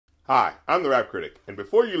Hi, I'm the Rap Critic, and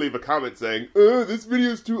before you leave a comment saying, this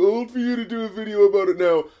video's too old for you to do a video about it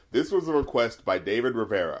now, this was a request by David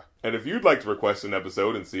Rivera. And if you'd like to request an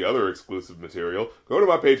episode and see other exclusive material, go to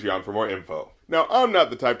my Patreon for more info. Now, I'm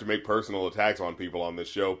not the type to make personal attacks on people on this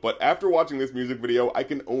show, but after watching this music video, I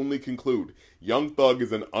can only conclude Young Thug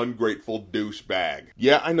is an ungrateful douchebag.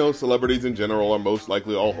 Yeah, I know celebrities in general are most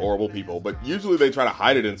likely all horrible people, but usually they try to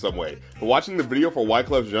hide it in some way. But watching the video for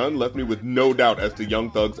Wyclef Jean left me with no doubt as to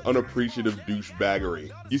Young Thug's unappreciative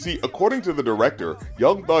douchebaggery. You see, according to the director,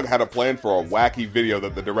 Young Thug had a plan for a wacky video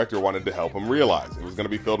that the director wanted to help him realize. It was going to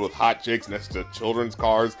be filled with hot chicks next to children's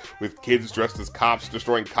cars, with kids dressed as cops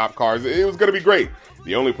destroying cop cars. It was going to be great.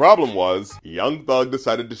 The only problem was, Young Thug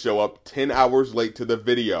decided to show up 10 hours late to the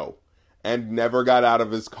video and never got out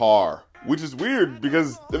of his car. Which is weird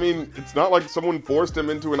because, I mean, it's not like someone forced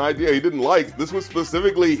him into an idea he didn't like. This was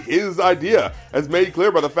specifically his idea, as made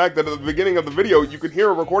clear by the fact that at the beginning of the video, you could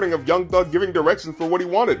hear a recording of Young Thug giving directions for what he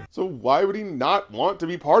wanted. So why would he not want to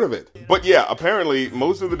be part of it? But yeah, apparently,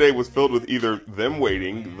 most of the day was filled with either them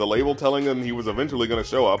waiting, the label telling them he was eventually going to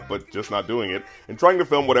show up, but just not doing it, and trying to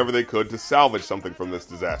film whatever they could to salvage something from this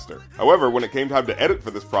disaster. However, when it came time to edit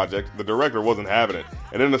for this project, the director wasn't having it,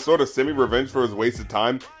 and in a sort of semi-revenge for his wasted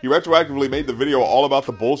time, he retroactively made the video all about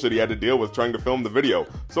the bullshit he had to deal with trying to film the video.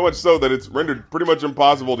 So much so that it's rendered pretty much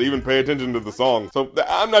impossible to even pay attention to the song. So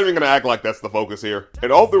I'm not even gonna act like that's the focus here.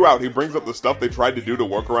 And all throughout, he brings up the stuff they tried to do to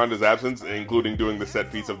work around his absence, including doing the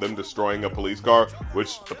set piece of them destroying a police car,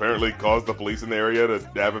 which apparently caused the police in the area to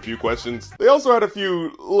have a few questions. They also had a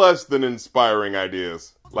few less than inspiring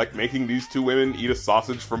ideas, like making these two women eat a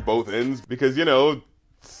sausage from both ends because, you know,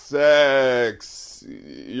 sex.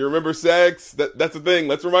 You remember sex? That's a thing.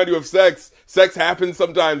 Let's remind you of sex. Sex happens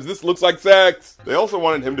sometimes. This looks like sex. They also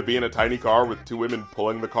wanted him to be in a tiny car with two women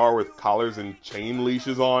pulling the car with collars and chain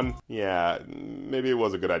leashes on. Yeah, maybe it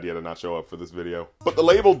was a good idea to not show up for this video. But the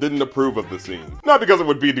label didn't approve of the scene. Not because it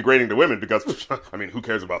would be degrading to women, because, I mean, who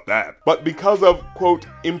cares about that? But because of, quote,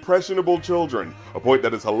 impressionable children. A point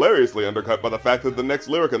that is hilariously undercut by the fact that the next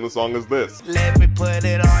lyric in the song is this. Let me put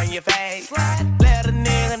it on your face. Let a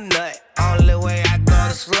nigga nut. Only way I go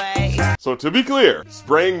to slay. So to be clear,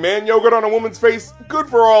 spraying man yogurt on a woman's face, good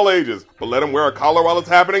for all ages. But let him wear a collar while it's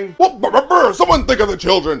happening? Someone think of the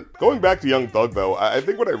children! Going back to Young Thug though, I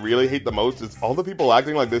think what I really hate the most is all the people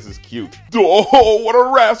acting like this is cute. Oh, what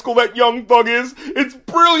a rascal that Young Thug is! It's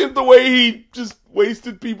brilliant the way he just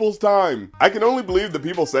wasted people's time. I can only believe the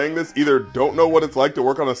people saying this either don't know what it's like to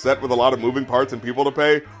work on a set with a lot of moving parts and people to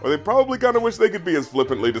pay, or they probably kind of wish they could be as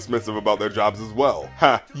flippantly dismissive about their jobs as well.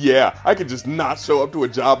 Ha, yeah, I could just not show up to a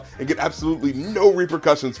job and get absolutely no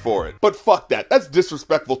repercussions for it. But fuck that, that's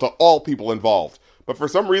disrespectful to all people involved. But for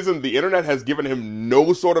some reason, the internet has given him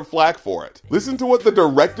no sort of flack for it. Listen to what the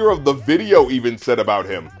director of the video even said about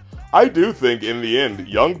him. I do think, in the end,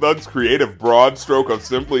 Young Thug's creative broad stroke of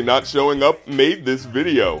simply not showing up made this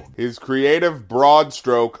video. His creative broad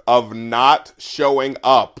stroke of not showing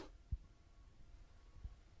up.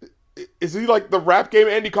 Is he like the rap game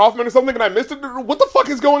Andy Kaufman or something and I missed it? What the fuck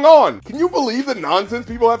is going on? Can you believe the nonsense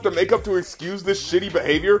people have to make up to excuse this shitty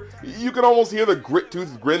behavior? You can almost hear the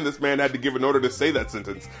grit-toothed grin this man had to give in order to say that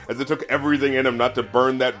sentence, as it took everything in him not to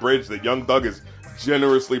burn that bridge that Young Thug is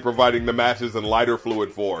generously providing the matches and lighter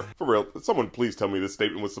fluid for. For real, someone please tell me this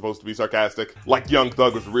statement was supposed to be sarcastic. Like Young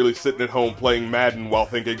Thug was really sitting at home playing Madden while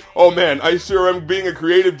thinking, oh man, I sure am being a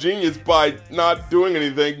creative genius by not doing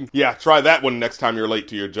anything. Yeah, try that one next time you're late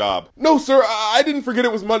to your job. No sir, I didn't forget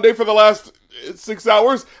it was Monday for the last 6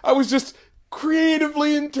 hours. I was just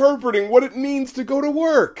creatively interpreting what it means to go to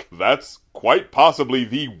work. That's quite possibly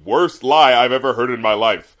the worst lie I've ever heard in my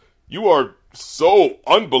life. You are so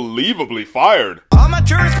unbelievably fired. All my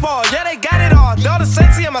tourists fall, yeah, they got it all. Daughter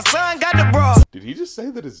sexy and my son got the bra. Did he just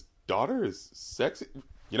say that his daughter is sexy?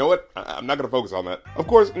 You know what? I'm not gonna focus on that. Of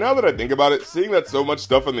course, now that I think about it, seeing that so much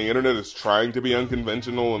stuff on the internet is trying to be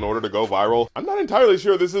unconventional in order to go viral, I'm not entirely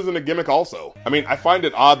sure this isn't a gimmick also. I mean, I find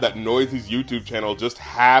it odd that Noisy's YouTube channel just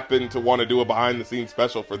happened to want to do a behind-the-scenes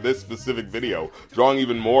special for this specific video, drawing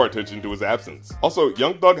even more attention to his absence. Also,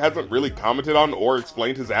 Young Thug hasn't really commented on or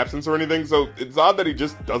explained his absence or anything, so it's odd that he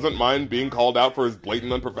just doesn't mind being called out for his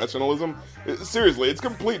blatant unprofessionalism. Seriously, it's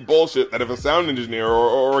complete bullshit that if a sound engineer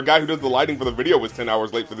or a guy who does the lighting for the video was 10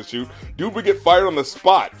 hours late for the shoot, dude would get fired on the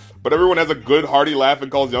spot. But everyone has a good hearty laugh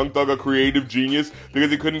and calls Young Thug a creative genius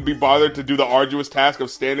because he couldn't be bothered to do the arduous task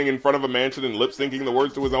of standing in front of a mansion and lip-syncing the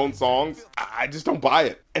words to his own songs. I just don't buy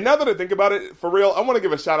it. And now that I think about it, for real, I want to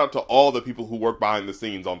give a shout out to all the people who work behind the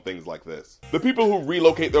scenes on things like this. The people who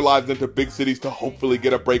relocate their lives into big cities to hopefully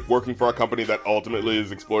get a break working for a company that ultimately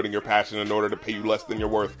is exploiting your passion in order to pay you less than you're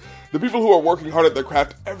worth. The people who are working hard at their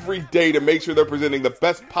craft every day to make sure they're presenting the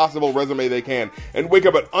best possible resume they can, and wake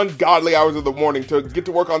up at ungodly hours of the morning to get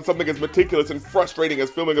to work on something as meticulous and frustrating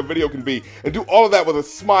as filming a video can be, and do all of that with a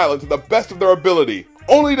smile and to the best of their ability.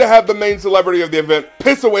 Only to have the main celebrity of the event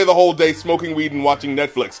piss away the whole day smoking weed and watching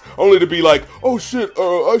Netflix, only to be like, oh shit,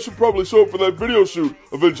 I should probably show up for that video shoot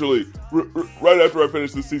eventually, right after I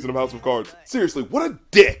finish this season of House of Cards. Seriously, what a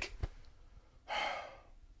dick!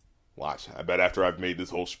 Watch, I bet after I've made this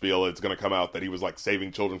whole spiel, it's gonna come out that he was like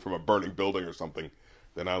saving children from a burning building or something.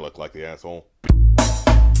 Then I look like the asshole.